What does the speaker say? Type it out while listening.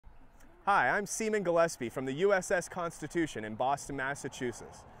Hi, I'm William Gillaspie from the USS Constitution in Boston,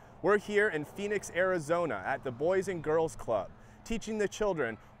 Massachusetts. We're here in Phoenix, Arizona at the Boys and Girls Club, teaching the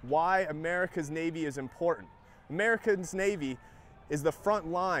children why America's Navy is important. America's Navy is the front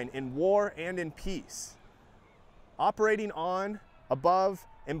line in war and in peace, operating on, above,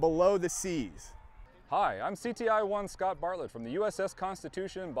 and below the seas. Hi, I'm CTI-1 Scott Bartlett from the USS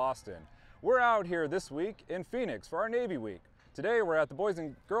Constitution in Boston. We're out here this week in Phoenix for our Navy Week. Today we're at the Boys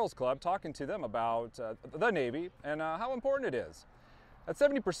and Girls Club talking to them about the Navy and how important it is. At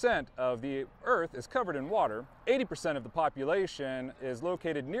 70% of the Earth is covered in water, 80% of the population is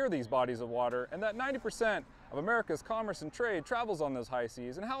located near these bodies of water, and that 90% of America's commerce and trade travels on those high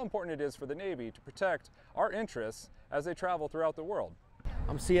seas, and how important it is for the Navy to protect our interests as they travel throughout the world.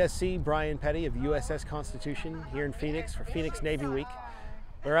 I'm CSC Brian Pettee of USS Constitution here in Phoenix for Phoenix Navy Week.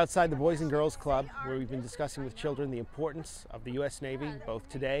 We're outside the Boys and Girls Club where we've been discussing with children the importance of the U.S. Navy both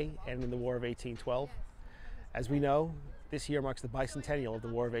today and in the War of 1812. As we know, this year marks the bicentennial of the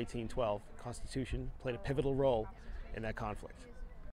War of 1812. The Constitution played a pivotal role in that conflict.